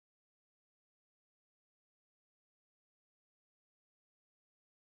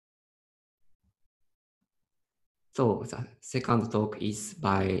So the second talk is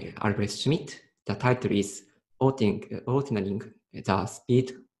by Albrecht Schmidt. The title is Altering the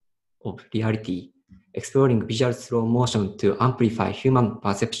Speed of Reality, Exploring Visual Slow Motion to Amplify Human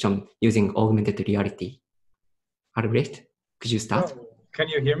Perception Using Augmented Reality. Albrecht, could you start? Oh, can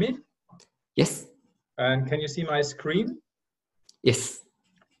you hear me? Yes. And can you see my screen? Yes.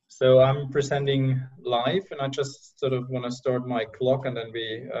 So I'm presenting live, and I just sort of want to start my clock, and then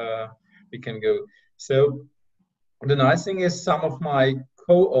we can go. So the nice thing is some of my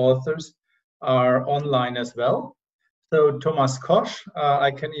co-authors are online as well. So Thomas Kosch, I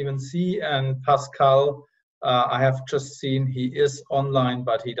can even see, and Pascal, I have just seen he is online,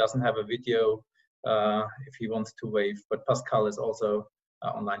 but he doesn't have a video if he wants to wave, but Pascal is also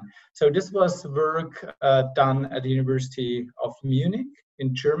online. So this was work done at the University of Munich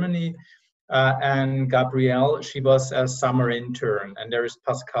in Germany, and Gabrielle, she was a summer intern, and there is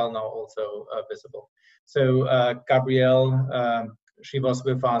Pascal now also visible. So Gabrielle, she was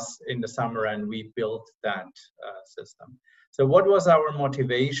with us in the summer, and we built that system. So what was our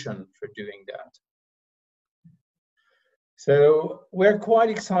motivation for doing that? So we're quite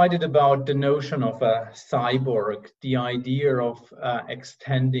excited about the notion of a cyborg, the idea of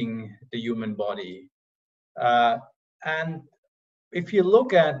extending the human body. And if you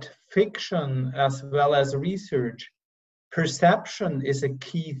look at fiction as well as research, perception is a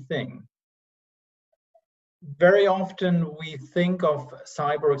key thing. Very often we think of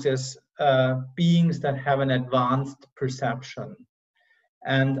cyborgs as beings that have an advanced perception.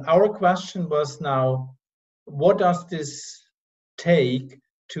 And our question was now, what does this take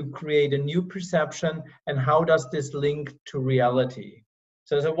to create a new perception, and how does this link to reality?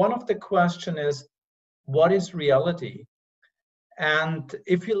 So one of the questions is, what is reality? And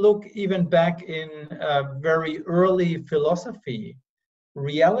if you look even back in very early philosophy,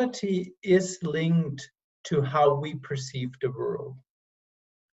 reality is linked to how we perceive the world.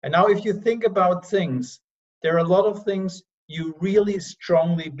 And now if you think about things, there are a lot of things you really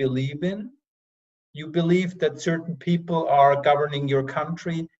strongly believe in. You believe that certain people are governing your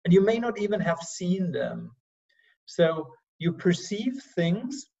country, and you may not even have seen them. So you perceive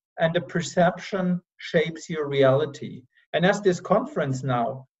things, and the perception shapes your reality. And as this conference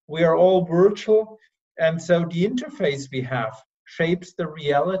now, we are all virtual, and so the interface we have shapes the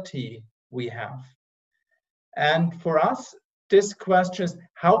reality we have. And for us, this question is,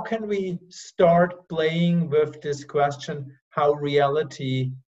 how can we start playing with this question, how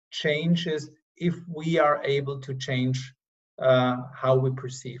reality changes if we are able to change how we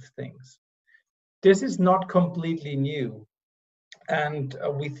perceive things? This is not completely new. And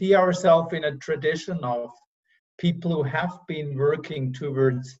we see ourselves in a tradition of people who have been working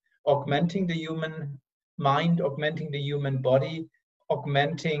towards augmenting the human mind, augmenting the human body,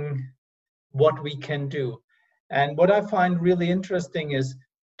 augmenting what we can do. And what I find really interesting is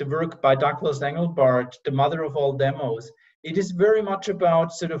the work by Douglas Engelbart, the mother of all demos. It is very much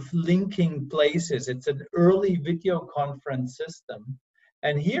about sort of linking places. It's an early video conference system.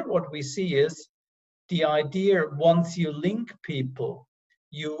 And here what we see is the idea, once you link people,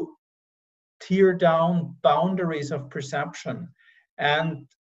 you tear down boundaries of perception. And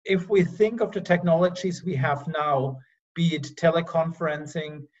if we think of the technologies we have now, be it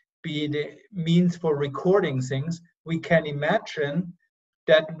teleconferencing, be it means for recording things, we can imagine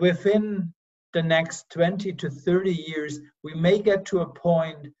that within the next 20 to 30 years, we may get to a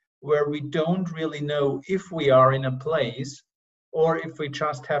point where we don't really know if we are in a place or if we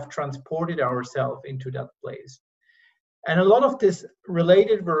just have transported ourselves into that place. And a lot of this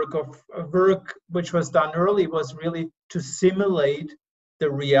related work which was done early was really to simulate the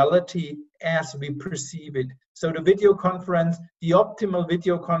reality as we perceive it. So the video conference, the optimal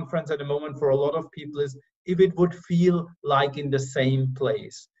video conference at the moment for a lot of people is if it would feel like in the same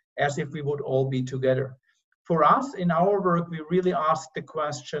place, as if we would all be together. For us, in our work, we really ask the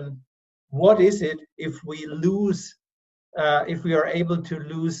question, what is it if we lose, if we are able to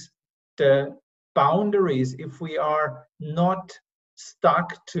lose the boundaries, if we are not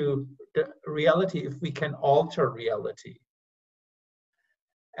stuck to the reality, if we can alter reality?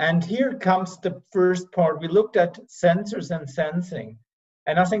 And here comes the first part. We looked at sensors and sensing.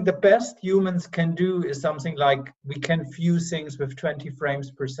 And I think the best humans can do is something like we can view things with 20 frames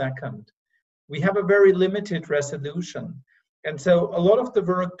per second. We have a very limited resolution. And so a lot of the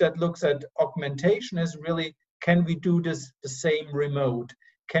work that looks at augmentation is really, can we do this the same remote?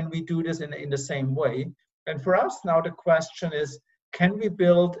 Can we do this in the same way? And for us now, the question is, can we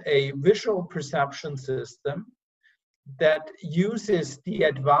build a visual perception system that uses the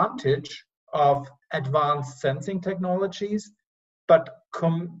advantage of advanced sensing technologies, but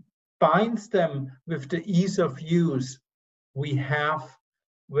combines them with the ease of use we have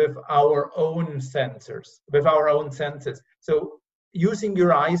with our own sensors, with our own senses. So using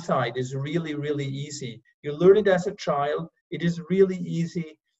your eyesight is really, really easy. You learn it as a child. It is really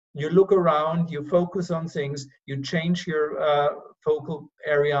easy. You look around, you focus on things, you change your focal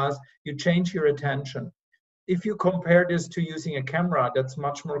areas, you change your attention. If you compare this to using a camera, that's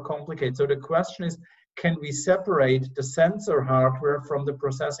much more complicated. So the question is, can we separate the sensor hardware from the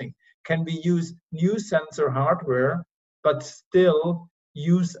processing? Can we use new sensor hardware, but still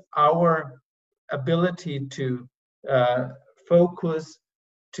use our ability to focus,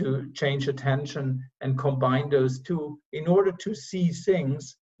 to change attention, and combine those two in order to see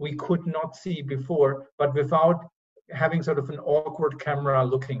things we could not see before, but without having sort of an awkward camera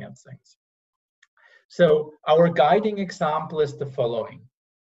looking at things? So our guiding example is the following.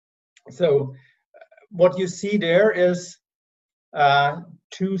 So what you see there is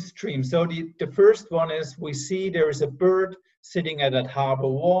two streams. So the first one is we see there is a bird sitting at that harbor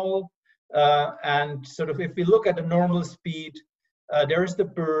wall, and sort of if we look at the normal speed, there is the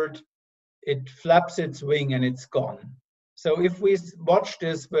bird, it flaps its wing and it's gone. So if we watch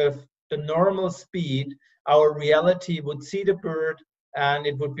this with the normal speed, our reality would see the bird and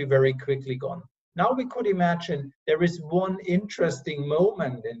it would be very quickly gone. Now we could imagine there is one interesting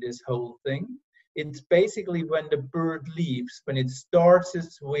moment in this whole thing. It's basically when the bird leaves, when it starts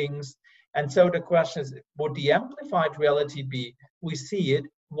its wings. And so the question is, would the amplified reality be, we see it,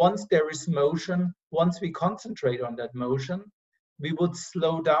 once there is motion, once we concentrate on that motion, we would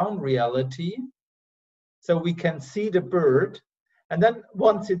slow down reality so we can see the bird. And then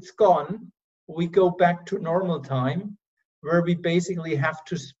once it's gone, we go back to normal time, where we basically have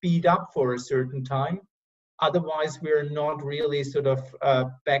to speed up for a certain time. Otherwise, we're not really sort of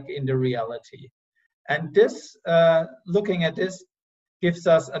back in the reality. And this, looking at this, gives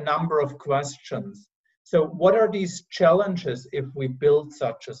us a number of questions. So what are these challenges if we build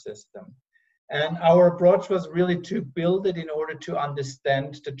such a system? And our approach was really to build it in order to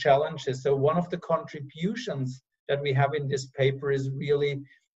understand the challenges. So one of the contributions that we have in this paper is really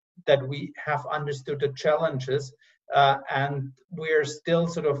that we have understood the challenges, and we're still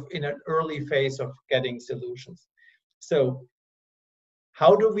sort of in an early phase of getting solutions. So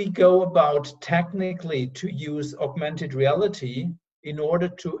how do we go about technically to use augmented reality in order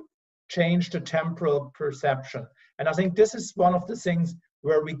to change the temporal perception? And I think this is one of the things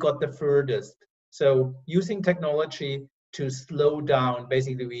where we got the furthest. So using technology to slow down,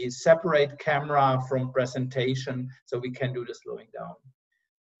 basically we separate camera from presentation so we can do the slowing down.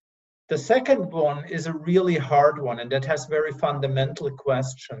 The second one is a really hard one, and that has very fundamental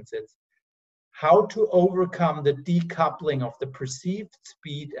questions. It's how to overcome the decoupling of the perceived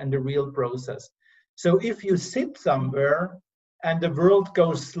speed and the real process. So if you sit somewhere and the world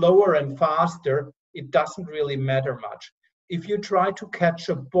goes slower and faster, it doesn't really matter much. If you try to catch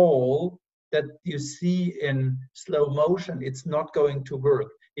a ball that you see in slow motion, it's not going to work.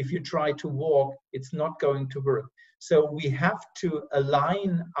 If you try to walk, it's not going to work. So we have to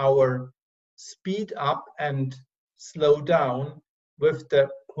align our speed up and slow down with the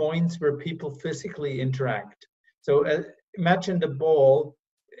points where people physically interact. So imagine the ball,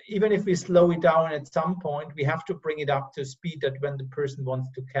 even if we slow it down at some point, we have to bring it up to speed that when the person wants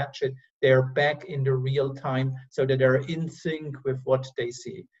to catch it, they're back in the real time so that they're in sync with what they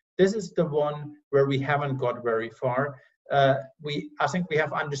see. This is the one where we haven't got very far. I think we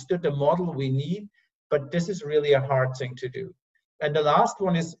have understood the model we need, but this is really a hard thing to do. And the last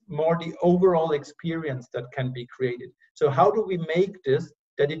one is more the overall experience that can be created. So how do we make this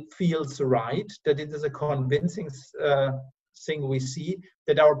that it feels right, that it is a convincing thing we see,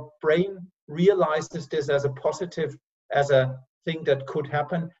 that our brain realizes this as a positive, as a thing that could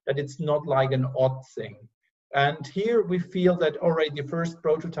happen, that it's not like an odd thing. And here we feel that already the first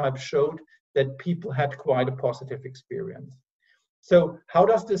prototype showed that people had quite a positive experience. So how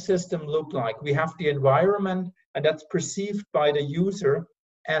does the system look like? We have the environment, and that's perceived by the user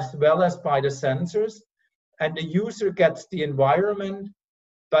as well as by the sensors. And the user gets the environment,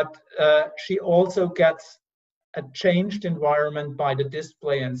 but she also gets a changed environment by the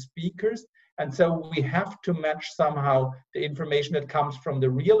display and speakers. And so we have to match somehow the information that comes from the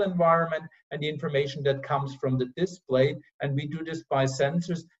real environment and the information that comes from the display. And we do this by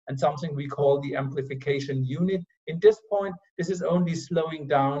sensors and something we call the amplification unit. In this point, this is only slowing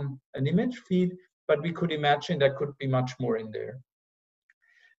down an image feed, but we could imagine there could be much more in there.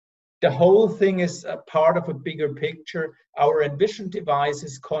 The whole thing is a part of a bigger picture. Our Envision device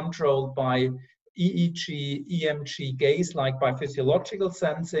is controlled by EEG, EMG gaze, like by physiological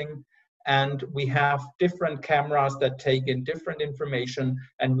sensing. and we have different cameras that take in different information,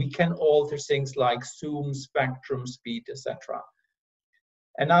 and we can alter things like zoom, spectrum, speed, etc.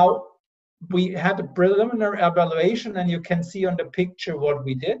 And now we had a preliminary evaluation, and you can see on the picture what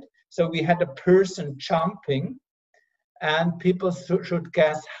we did. So we had a person jumping, and people should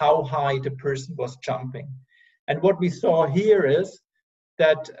guess how high the person was jumping. And what we saw here is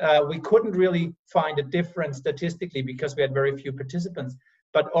that we couldn't really find a difference statistically because we had very few participants,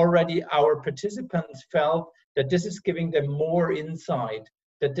 but already our participants felt that this is giving them more insight,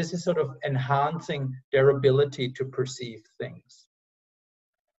 that this is sort of enhancing their ability to perceive things.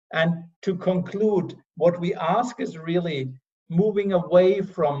 And to conclude, what we ask is really moving away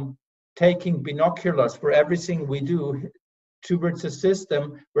from taking binoculars for everything we do towards a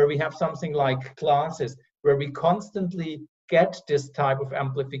system where we have something like classes, where we constantly get this type of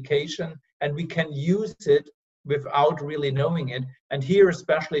amplification and we can use it without really knowing it. And here,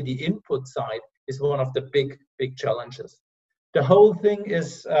 especially the input side is one of the big challenges. The whole thing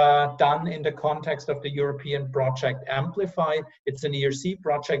is done in the context of the European project Amplify. It's an ERC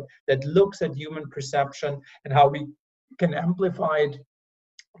project that looks at human perception and how we can amplify it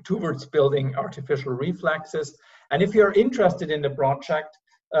towards building artificial reflexes. And if you're interested in the project,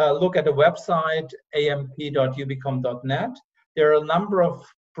 look at the website amp.ubicom.net. There are a number of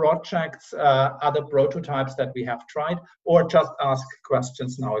projects, other prototypes that we have tried, or just ask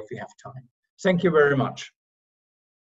questions now if you have time. Thank you very much.